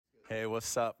Hey,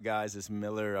 what's up, guys? It's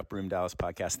Miller, Upper Room Dallas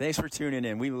Podcast. Thanks for tuning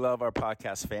in. We love our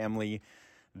podcast family.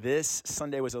 This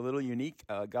Sunday was a little unique.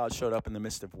 God showed up in the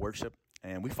midst of worship,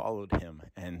 and we followed him.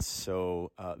 And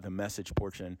so the message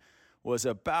portion was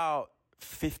about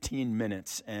 15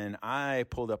 minutes, and I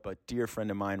pulled up a dear friend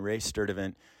of mine, Ray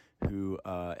Sturdivent, who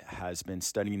has been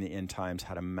studying the end times,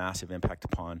 had a massive impact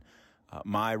upon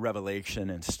my revelation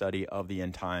and study of the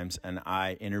end times, and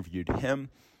I interviewed him.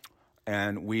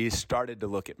 And we started to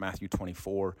look at Matthew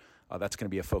 24. That's going to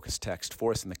be a focus text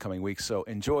for us in the coming weeks. So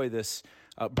enjoy this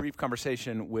brief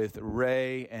conversation with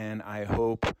Ray, and I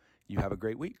hope you have a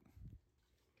great week.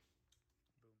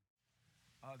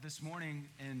 This morning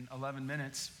in 11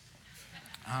 minutes,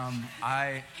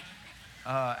 I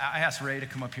asked Ray to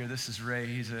come up here. This is Ray.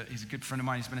 He's a good friend of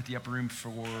mine. He's been at the Upper Room for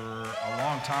a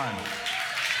long time.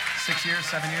 6 years,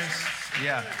 7 years?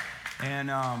 Yeah. And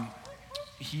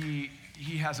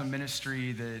He has a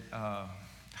ministry that,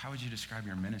 how would you describe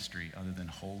your ministry other than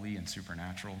holy and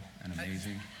supernatural and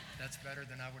amazing? That's better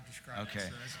than I would describe okay. it,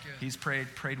 so that's good. He's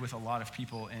prayed with a lot of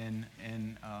people in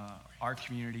our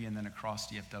community and then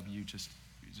across DFW. Just,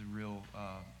 he's a real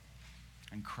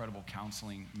incredible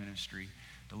counseling ministry,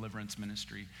 deliverance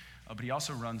ministry. But he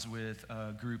also runs with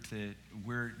a group that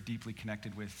we're deeply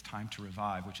connected with, Time to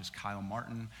Revive, which is Kyle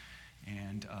Martin.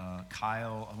 And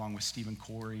Kyle, along with Stephen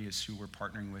Corey, is who we're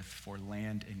partnering with for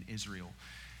Land in Israel.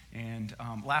 And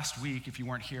last week, if you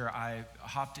weren't here, I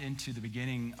hopped into the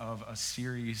beginning of a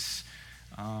series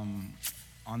on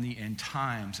the end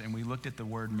times, and we looked at the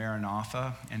word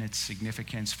Maranatha and its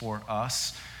significance for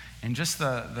us, and just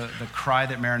the cry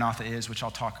that Maranatha is, which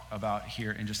I'll talk about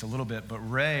here in just a little bit. But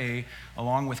Ray,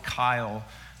 along with Kyle,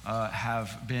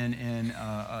 have been in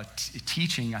a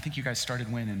teaching. I think you guys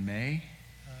started when, in May?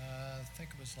 I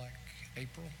think it was like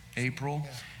April.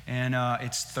 Yeah. And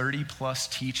it's 30 plus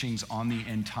teachings on the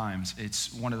end times.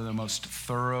 It's one of the most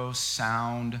thorough,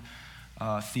 sound,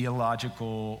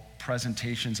 theological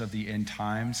presentations of the end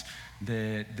times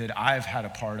that I've had a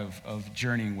part of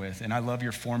journeying with. And I love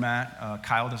your format.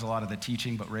 Kyle does a lot of the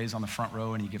teaching, but Ray's on the front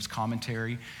row and he gives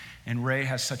commentary. And Ray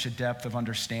has such a depth of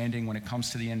understanding when it comes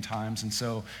to the end times. And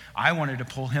so I wanted to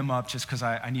pull him up just because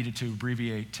I needed to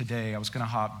abbreviate today. I was going to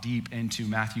hop deep into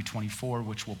Matthew 24,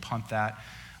 which we'll punt that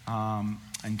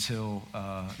until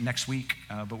next week.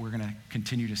 But we're going to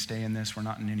continue to stay in this. We're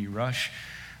not in any rush.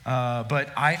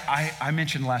 But I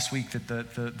mentioned last week that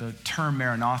the term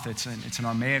Maranatha, it's an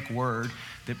Aramaic word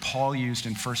that Paul used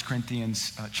in 1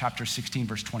 Corinthians chapter 16,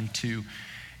 verse 22.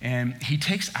 And he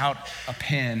takes out a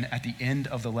pen at the end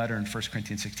of the letter in 1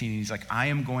 Corinthians 16. And he's like, I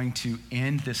am going to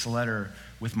end this letter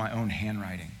with my own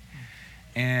handwriting.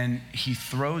 And he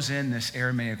throws in this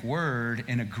Aramaic word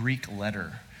in a Greek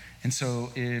letter. And so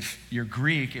if you're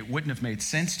Greek, it wouldn't have made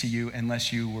sense to you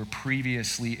unless you were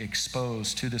previously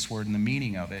exposed to this word and the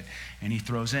meaning of it. And he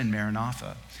throws in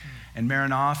Maranatha. And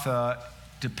Maranatha,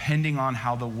 depending on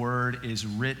how the word is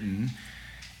written,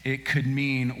 it could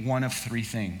mean one of three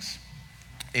things.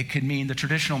 It could mean, the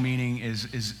traditional meaning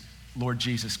is Lord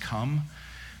Jesus, come.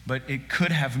 But it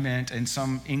could have meant, in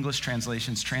some English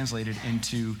translations, translated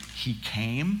into he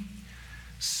came.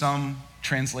 Some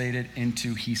translated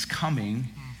into he's coming.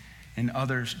 And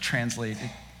others translate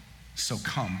it, so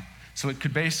come. So it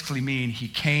could basically mean he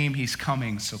came, he's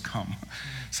coming, so come.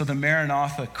 So the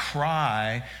Maranatha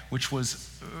cry, which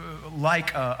was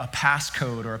like a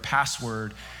passcode or a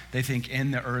password, they think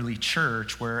in the early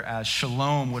church, whereas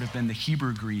shalom would have been the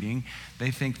Hebrew greeting, they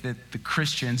think that the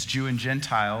Christians, Jew and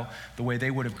Gentile, the way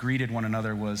they would have greeted one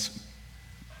another was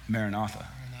Maranatha,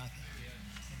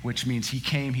 which means he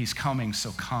came, he's coming,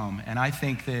 so come. And I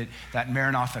think that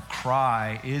Maranatha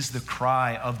cry is the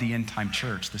cry of the end time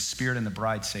church. The Spirit and the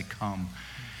bride say, come.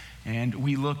 And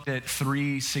we looked at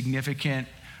three significant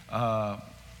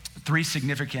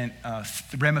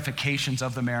ramifications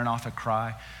of the Maranatha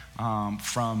cry. I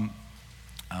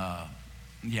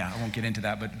won't get into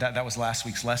that, but that was last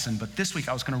week's lesson. But this week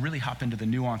I was going to really hop into the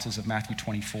nuances of Matthew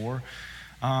 24.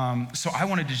 So I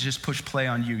wanted to just push play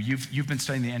on you. You've been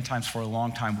studying the end times for a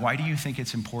long time. Why do you think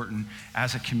it's important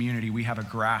as a community we have a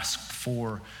grasp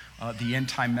for the end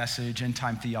time message, end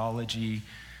time theology?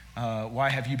 Why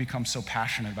have you become so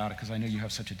passionate about it? Because I know you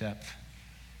have such a depth.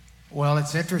 Well,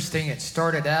 it's interesting. It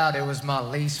started out, it was my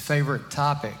least favorite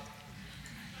topic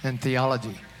in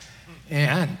theology.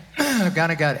 And I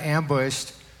kind of got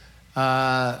ambushed.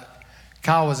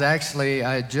 Kyle was actually,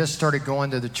 I had just started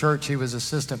going to the church he was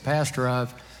assistant pastor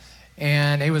of,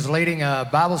 and he was leading a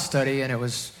Bible study, and it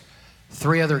was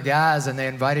 3 other guys, and they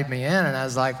invited me in, and I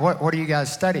was like, what are you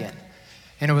guys studying?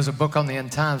 And it was a book on the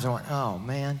end times. I went, oh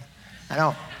man, I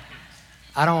don't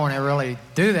want to really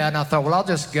do that. And I thought, well, I'll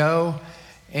just go.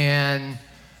 and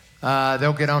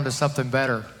they'll get on to something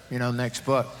better, next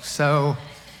book. So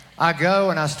I go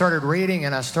and I started reading,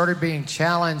 and I started being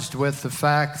challenged with the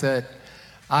fact that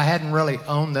I hadn't really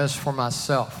owned this for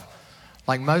myself.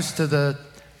 Like most of the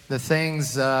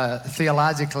things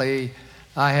theologically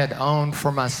I had owned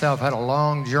for myself, had a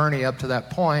long journey up to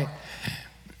that point,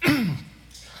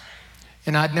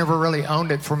 and I'd never really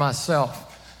owned it for myself.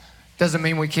 Doesn't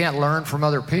mean we can't learn from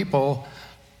other people,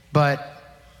 but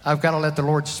I've got to let the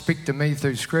Lord speak to me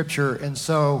through Scripture. And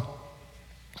so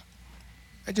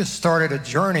I just started a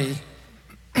journey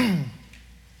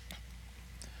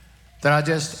that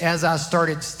as I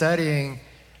started studying,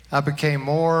 I became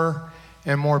more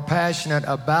and more passionate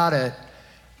about it,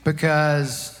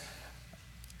 because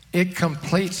it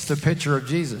completes the picture of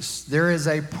Jesus. There is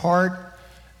a part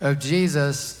of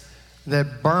Jesus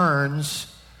that burns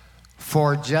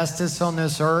for justice on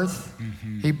this earth.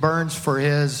 Mm-hmm. He burns for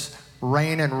his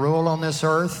reign and rule on this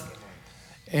earth.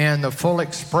 And the full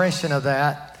expression of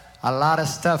that, a lot of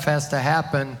stuff has to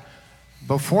happen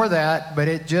before that,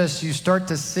 but you start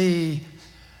to see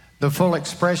the full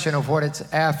expression of what it's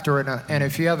after. And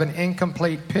if you have an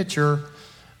incomplete picture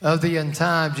of the end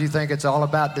times, you think it's all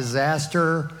about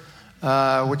disaster,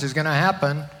 which is going to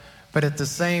happen. But at the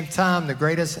same time, the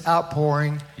greatest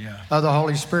outpouring of the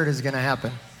Holy Spirit is going to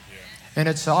happen. Yeah. And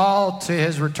it's all to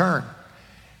his return.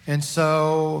 And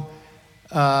so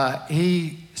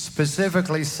he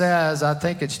specifically says, I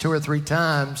think it's 2 or 3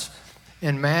 times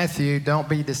in Matthew, don't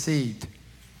be deceived.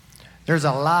 There's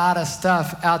a lot of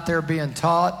stuff out there being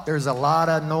taught. There's a lot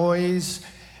of noise.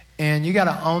 And you got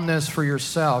to own this for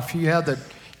yourself. You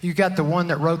got the one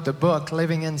that wrote the book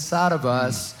living inside of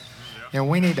us, and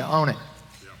we need to own it.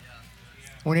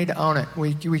 We need to own it.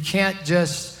 We can't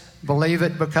just believe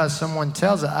it because someone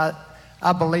tells it.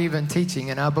 I believe in teaching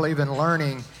and I believe in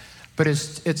learning, but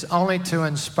it's only to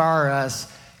inspire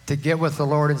us to get with the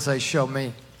Lord and say, show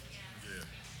me.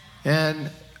 And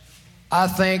I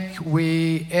think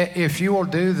if you will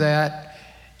do that,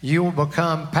 you will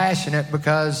become passionate,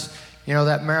 because,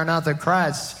 that Maranatha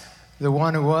Christ, the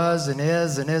one who was and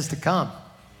is to come.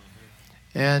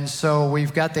 And so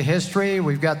we've got the history,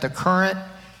 we've got the current.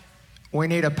 We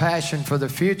need a passion for the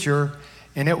future,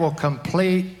 and it will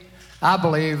complete, I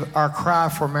believe, our cry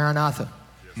for Maranatha,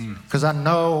 because I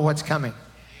know what's coming.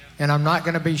 And I'm not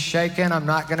going to be shaken. I'm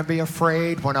not going to be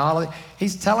afraid when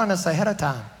he's telling us ahead of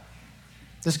time.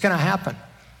 This is going to happen.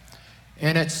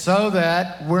 And it's so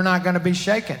that we're not going to be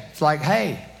shaken. It's like,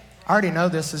 hey, I already know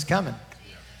this is coming.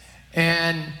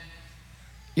 And,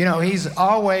 he's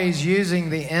always using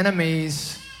the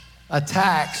enemy's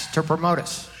attacks to promote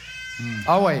us.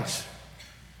 Always.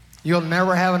 You'll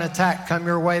never have an attack come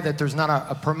your way that there's not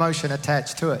a promotion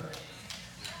attached to it.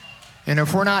 And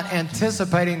if we're not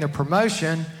anticipating the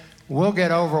promotion, we'll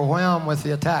get overwhelmed with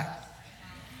the attack.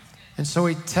 And so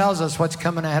he tells us what's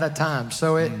coming ahead of time.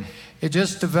 So it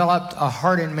just developed a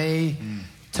heart in me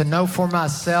to know for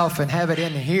myself and have it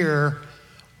in here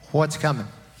what's coming.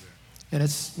 And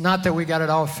it's not that we got it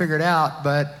all figured out,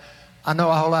 but I know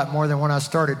a whole lot more than when I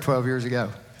started 12 years ago.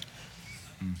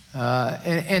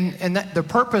 And the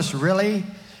purpose, really,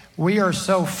 we are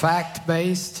so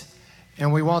fact-based,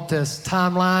 and we want this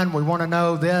timeline. We want to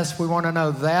know this. We want to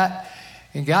know that.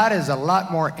 And God is a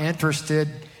lot more interested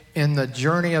in the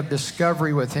journey of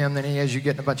discovery with him than he is you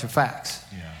getting a bunch of facts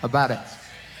about it.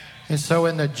 And so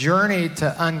in the journey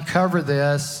to uncover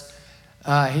this,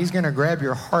 he's going to grab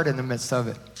your heart in the midst of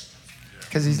it,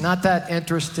 because he's not that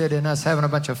interested in us having a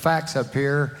bunch of facts up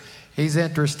here. He's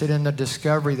interested in the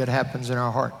discovery that happens in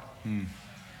our heart.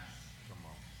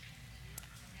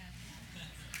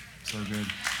 So good.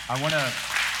 I want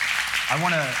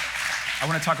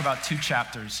to talk about 2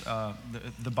 chapters.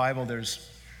 The Bible, there's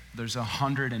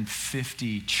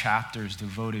 150 chapters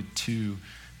devoted to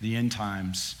the end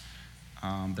times.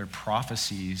 They're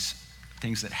prophecies,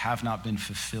 things that have not been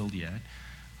fulfilled yet.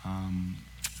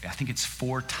 I think it's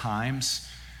 4 times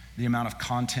the amount of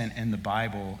content in the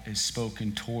Bible is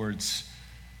spoken towards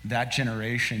that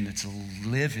generation that's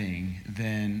living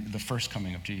than the first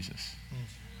coming of Jesus.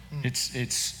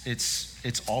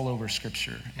 It's all over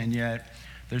Scripture. And yet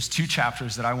there's 2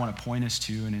 chapters that I want to point us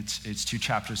to, and it's 2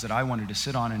 chapters that I wanted to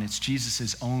sit on, and it's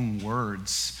Jesus' own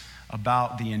words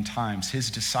about the end times. His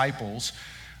disciples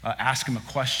ask him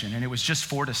a question, and it was just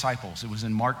 4 disciples. It was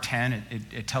in Mark 10.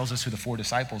 It tells us who the 4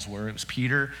 disciples were. It was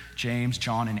Peter, James,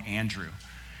 John, and Andrew.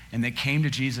 And they came to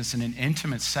Jesus in an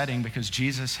intimate setting because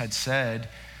Jesus had said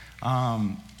at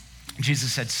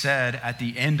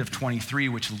the end of 23,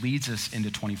 which leads us into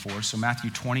 24. So Matthew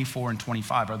 24 and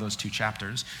 25 are those 2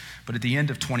 chapters. But at the end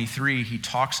of 23, he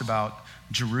talks about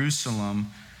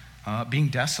Jerusalem being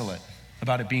desolate.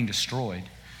 about it being destroyed.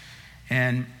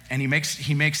 And he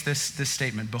makes this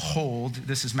statement, behold,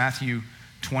 this is Matthew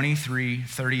 23,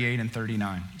 38, and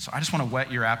 39. So I just want to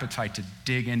whet your appetite to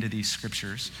dig into these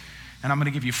scriptures. And I'm going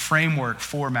to give you framework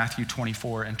for Matthew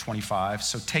 24 and 25.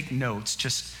 So take notes.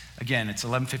 Just, again, it's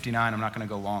 11:59. I'm not going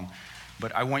to go long.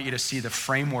 But I want you to see the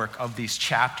framework of these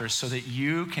chapters so that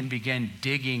you can begin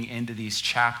digging into these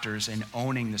chapters and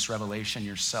owning this revelation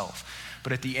yourself.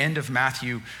 But at the end of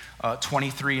Matthew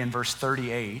 23 and verse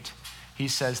 38, he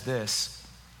says this.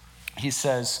 He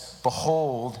says,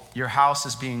 behold, your house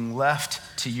is being left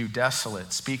to you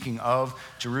desolate. Speaking of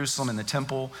Jerusalem and the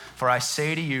temple, for I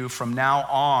say to you, from now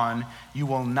on, you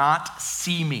will not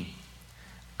see me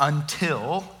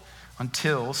until,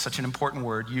 such an important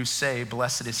word, you say,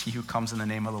 blessed is he who comes in the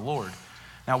name of the Lord.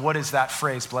 Now, what is that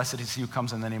phrase, blessed is he who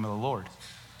comes in the name of the Lord?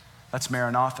 That's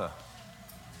Maranatha.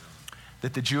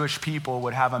 That the Jewish people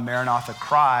would have a Maranatha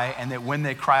cry, and that when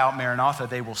they cry out Maranatha,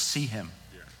 they will see him.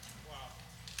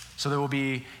 So there will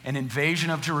be an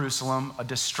invasion of Jerusalem, a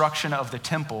destruction of the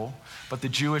temple, but the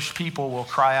Jewish people will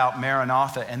cry out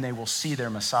Maranatha and they will see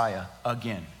their Messiah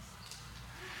again.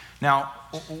 Now,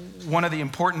 one of the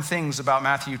important things about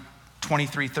Matthew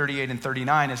 23, 38, and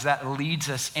 39 is that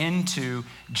leads us into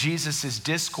Jesus'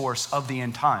 discourse of the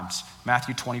end times,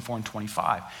 Matthew 24 and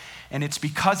 25. And it's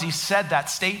because he said that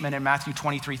statement in Matthew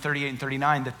 23, 38, and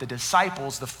 39 that the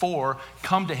disciples, the four,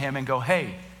 come to him and go,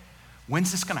 hey,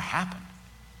 when's this going to happen?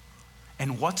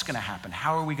 And what's going to happen?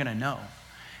 How are we going to know?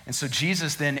 And so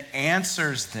Jesus then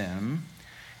answers them,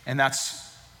 and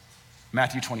that's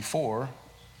Matthew 24.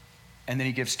 And then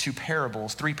he gives three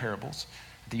parables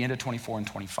at the end of 24 and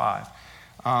 25.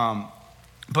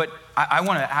 But I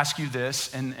want to ask you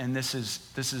this, and this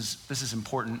is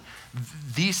important.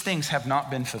 These things have not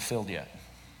been fulfilled yet.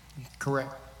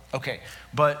 Correct. Okay,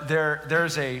 but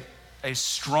there's a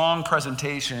strong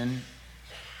presentation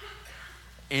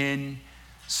in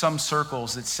some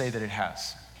circles that say that it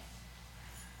has.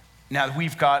 Now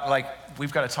we've got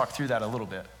to talk through that a little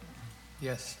bit.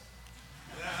 Yes.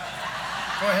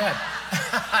 Go ahead.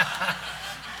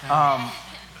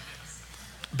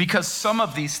 Because some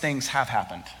of these things have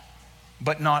happened,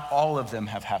 but not all of them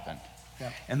have happened.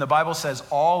 Yeah. And the Bible says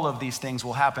all of these things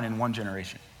will happen in one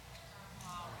generation.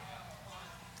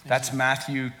 That's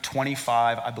Matthew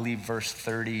 25, I believe, verse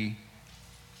 30.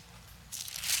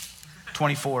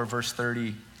 24, verse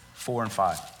 34 and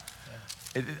 5.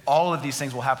 All of these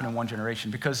things will happen in one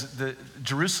generation because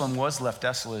Jerusalem was left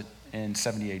desolate in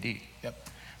 70 AD. Yep.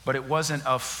 But it wasn't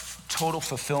a total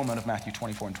fulfillment of Matthew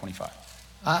 24 and 25.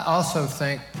 I also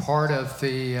think part of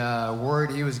the word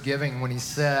he was giving when he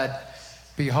said,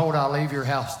 behold, I'll leave your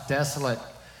house desolate.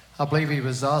 I believe he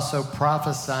was also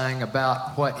prophesying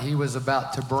about what he was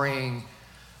about to bring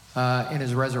in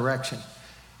his resurrection.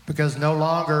 Because no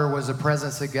longer was the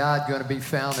presence of God going to be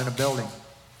found in a building.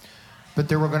 But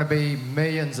there were going to be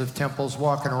millions of temples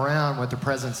walking around with the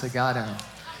presence of God in them.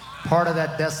 Part of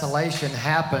that desolation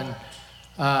happened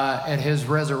at his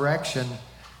resurrection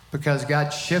because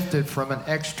God shifted from an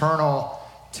external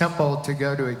temple to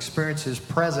go to experience his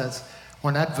presence.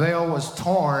 When that veil was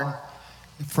torn,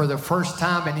 for the first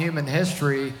time in human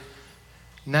history,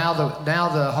 now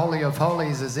the Holy of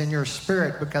Holies is in your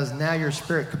spirit because now your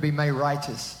spirit could be made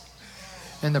righteous.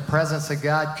 And the presence of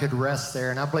God could rest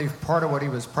there. And I believe part of what he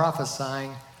was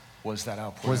prophesying was that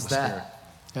outpouring of the Spirit.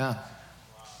 Yeah.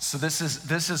 So this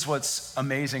is what's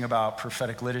amazing about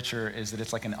prophetic literature is that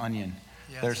it's like an onion.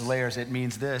 Yes. There's layers. It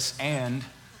means this and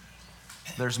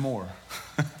there's more.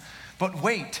 But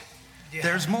wait,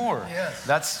 there's more. Yes.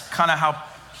 That's kind of how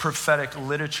prophetic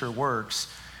literature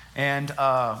works. And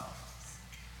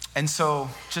so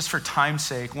just for time's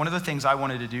sake, one of the things I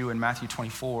wanted to do in Matthew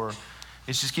 24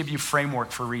 is just give you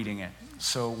framework for reading it.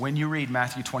 So when you read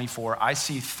Matthew 24, I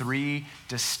see three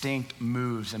distinct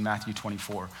moves in Matthew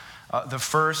 24. The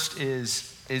first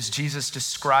is Jesus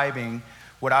describing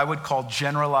what I would call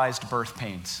generalized birth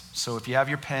pains. So if you have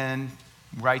your pen,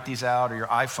 write these out, or your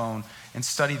iPhone, and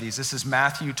study these. This is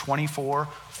Matthew 24,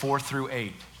 4 through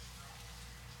 8.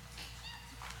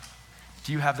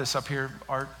 Do you have this up here,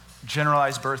 Art?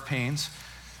 Generalized birth pains.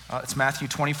 It's Matthew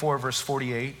 24, verse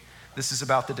 48. This is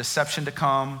about the deception to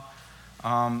come.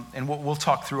 And we'll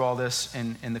talk through all this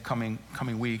in the coming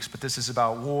weeks. But this is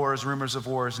about wars, rumors of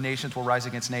wars. Nations will rise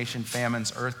against nation,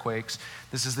 famines, earthquakes.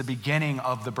 This is the beginning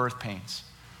of the birth pains.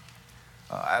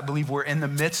 I believe we're in the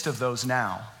midst of those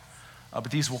now.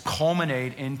 But these will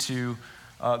culminate into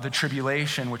the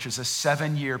tribulation, which is a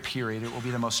 7-year period. It will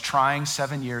be the most trying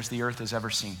 7 years the earth has ever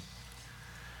seen.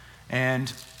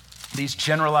 And these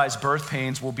generalized birth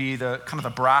pains will be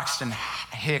the Braxton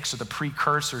Hicks or the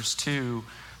precursors to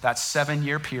that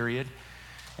 7-year period.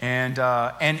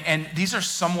 And these are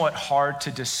somewhat hard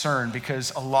to discern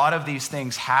because a lot of these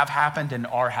things have happened and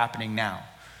are happening now.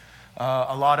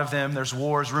 A lot of them, there's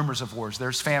wars, rumors of wars,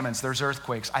 there's famines, there's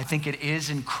earthquakes. I think it is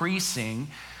increasing,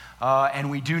 and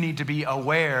we do need to be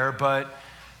aware, but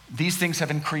these things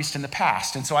have increased in the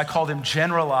past. And so I call them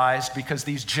generalized because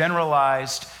these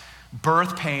generalized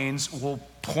birth pains will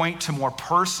point to more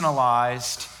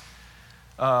personalized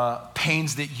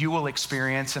pains that you will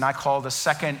experience. And I call the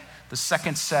second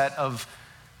set of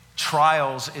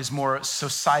trials is more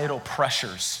societal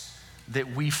pressures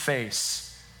that we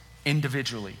face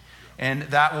individually. And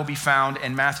that will be found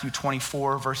in Matthew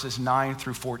 24, verses 9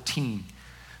 through 14.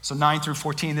 So 9 through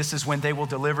 14, this is when they will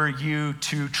deliver you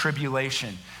to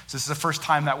tribulation. So this is the first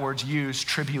time that word's used,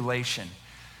 tribulation.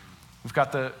 We've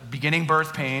got the beginning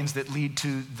birth pains that lead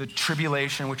to the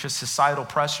tribulation, which is societal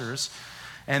pressures.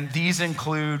 And these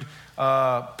include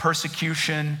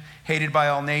persecution, hated by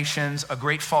all nations, a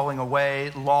great falling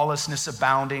away, lawlessness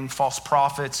abounding, false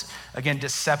prophets, again,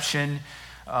 deception,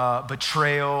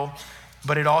 betrayal.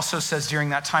 But it also says during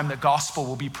that time the gospel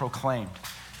will be proclaimed,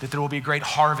 that there will be a great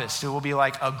harvest. It will be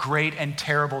like a great and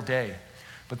terrible day.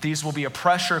 But these will be a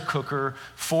pressure cooker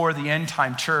for the end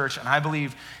time church. And I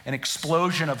believe an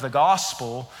explosion of the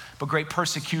gospel, but great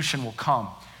persecution will come.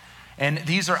 And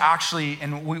these are actually,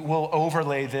 and we will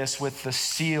overlay this with the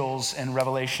seals in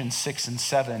Revelation 6 and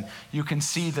 7. You can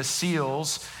see the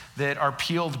seals that are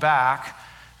peeled back.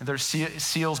 There's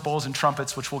seals, bowls, and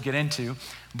trumpets, which we'll get into,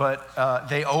 but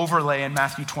they overlay in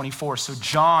Matthew 24. So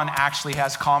John actually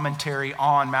has commentary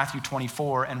on Matthew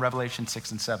 24 and Revelation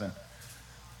 6 and 7.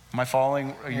 Am I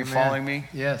following? Are you following me?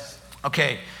 Yes.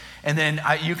 Okay, and then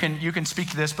you can speak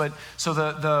to this, but so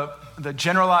the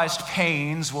generalized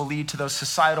pains will lead to those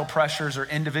societal pressures or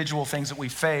individual things that we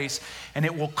face, and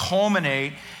it will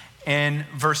culminate in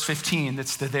verse 15.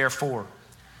 That's the therefore.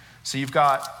 So you've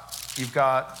got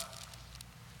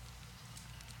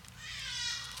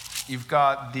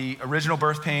the original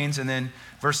birth pains, and then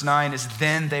verse 9 is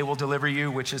then they will deliver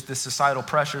you, which is the societal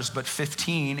pressures, but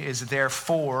 15 is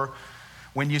therefore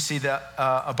when you see the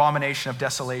abomination of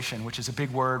desolation, which is a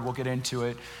big word, we'll get into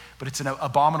it, but it's an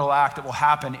abominable act that will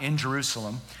happen in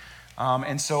Jerusalem.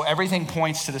 And so everything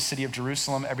points to the city of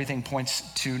Jerusalem. Everything points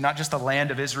to not just the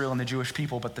land of Israel and the Jewish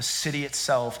people, but the city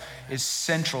itself is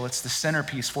central. It's the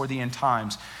centerpiece for the end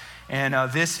times. And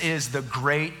this is the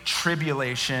great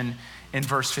tribulation in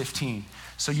verse 15.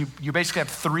 So you basically have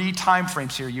three time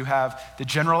frames here. You have the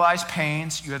generalized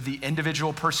pains, you have the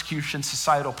individual persecution,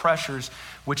 societal pressures,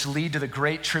 which lead to the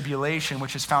great tribulation,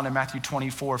 which is found in Matthew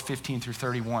 24, 15 through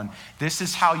 31. This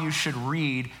is how you should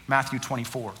read Matthew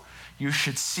 24. You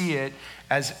should see it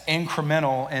as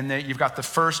incremental in that you've got the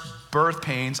first birth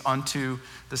pains unto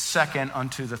the second,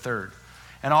 unto the third.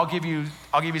 And I'll give you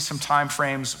some time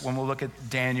frames when we'll look at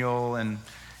Daniel and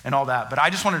all that. But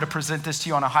I just wanted to present this to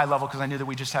you on a high level because I knew that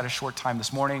we just had a short time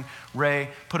this morning. Ray,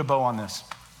 put a bow on this.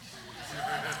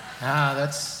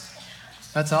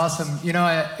 That's awesome. You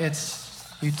know,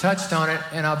 you touched on it,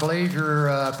 and I believe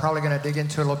you're probably going to dig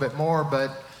into it a little bit more,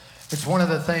 but it's one of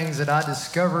the things that I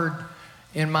discovered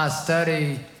in my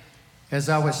study as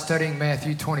I was studying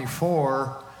Matthew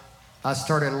 24. I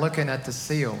started looking at the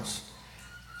seals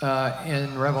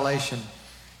in Revelation.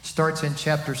 Starts in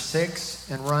chapter 6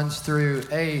 and runs through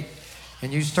 8,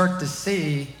 and you start to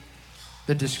see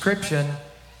the description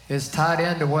is tied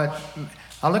into what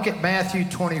I look at. Matthew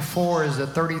 24 as a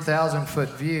 30,000 foot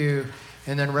view,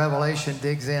 and then Revelation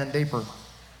digs in deeper,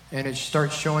 and it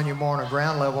starts showing you more on a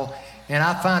ground level. And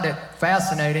I find it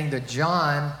fascinating that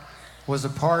John was a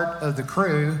part of the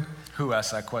crew who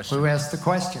asked that question. Who asked the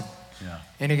question? Yeah.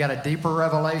 And he got a deeper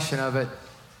revelation of it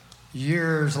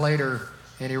years later.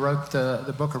 And he wrote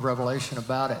the book of Revelation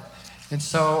about it. And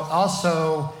so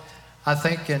also, I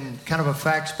think in kind of a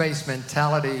facts-based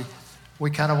mentality,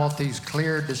 we kind of want these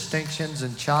clear distinctions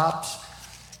and chops.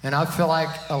 And I feel like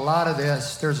a lot of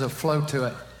this, there's a flow to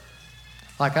it.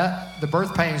 Like the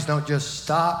birth pains don't just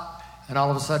stop and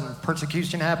all of a sudden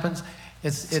persecution happens.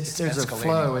 There's a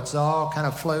flow. It's all kind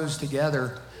of flows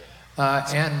together.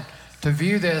 And to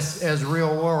view this as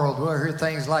real world, we'll hear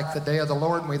things like the day of the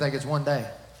Lord and we think it's one day.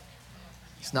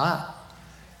 It's not.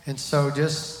 And so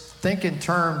just think in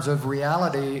terms of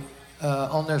reality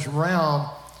on this realm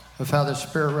of how the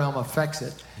spirit realm affects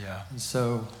it. Yeah. And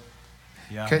so,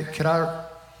 yeah. Can I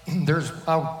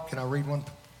read one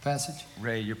passage?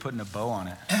 Ray, you're putting a bow on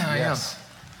it. Yes.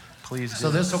 Please do. So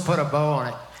this will put a bow on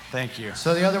it. Thank you.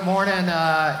 So the other morning,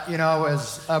 I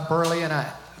was up early and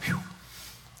I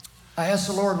asked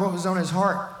the Lord what was on his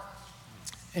heart.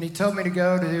 And he told me to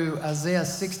go to Isaiah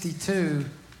 62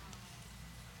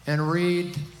 and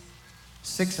read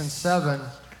 6 and 7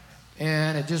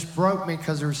 And it just broke me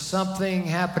because there's something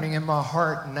happening in my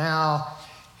heart now.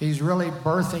 He's really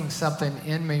birthing something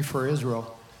in me for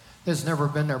Israel that's never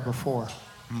been there before.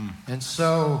 And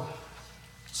so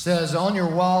it says, on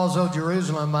your walls, O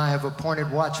Jerusalem, I have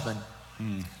appointed watchmen.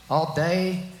 All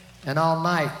day and all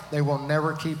night, they will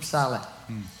never keep silent.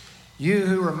 You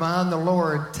who remind the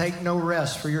Lord, take no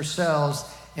rest for yourselves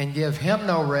and give him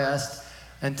no rest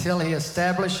until he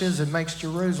establishes and makes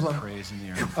Jerusalem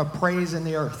a praise in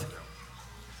the earth.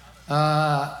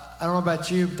 I don't know about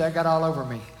you, but that got all over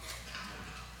me.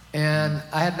 And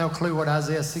I had no clue what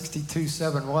Isaiah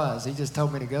 62:7 was. He just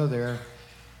told me to go there.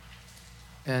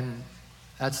 And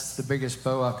that's the biggest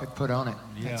bow I could put on it.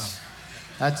 Yeah.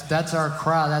 That's our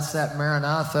cry. That's that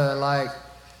Maranatha. Like,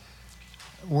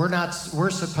 we're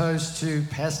supposed to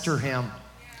pester him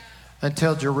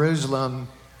until Jerusalem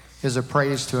is a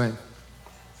praise to him.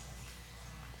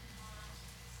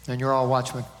 And you're all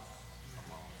watchmen.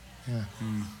 Yeah.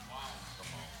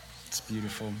 It's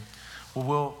beautiful. Well,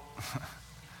 we'll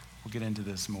get into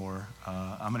this more.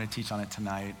 I'm going to teach on it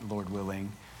tonight, Lord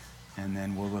willing, and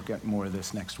then we'll look at more of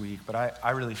this next week. But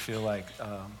I really feel like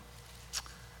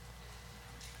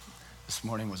this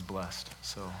morning was blessed.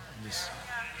 So I just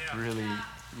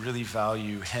really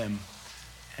value him.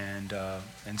 And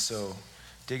so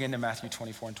dig into Matthew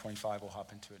 24 and 25. We'll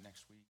hop into it next week.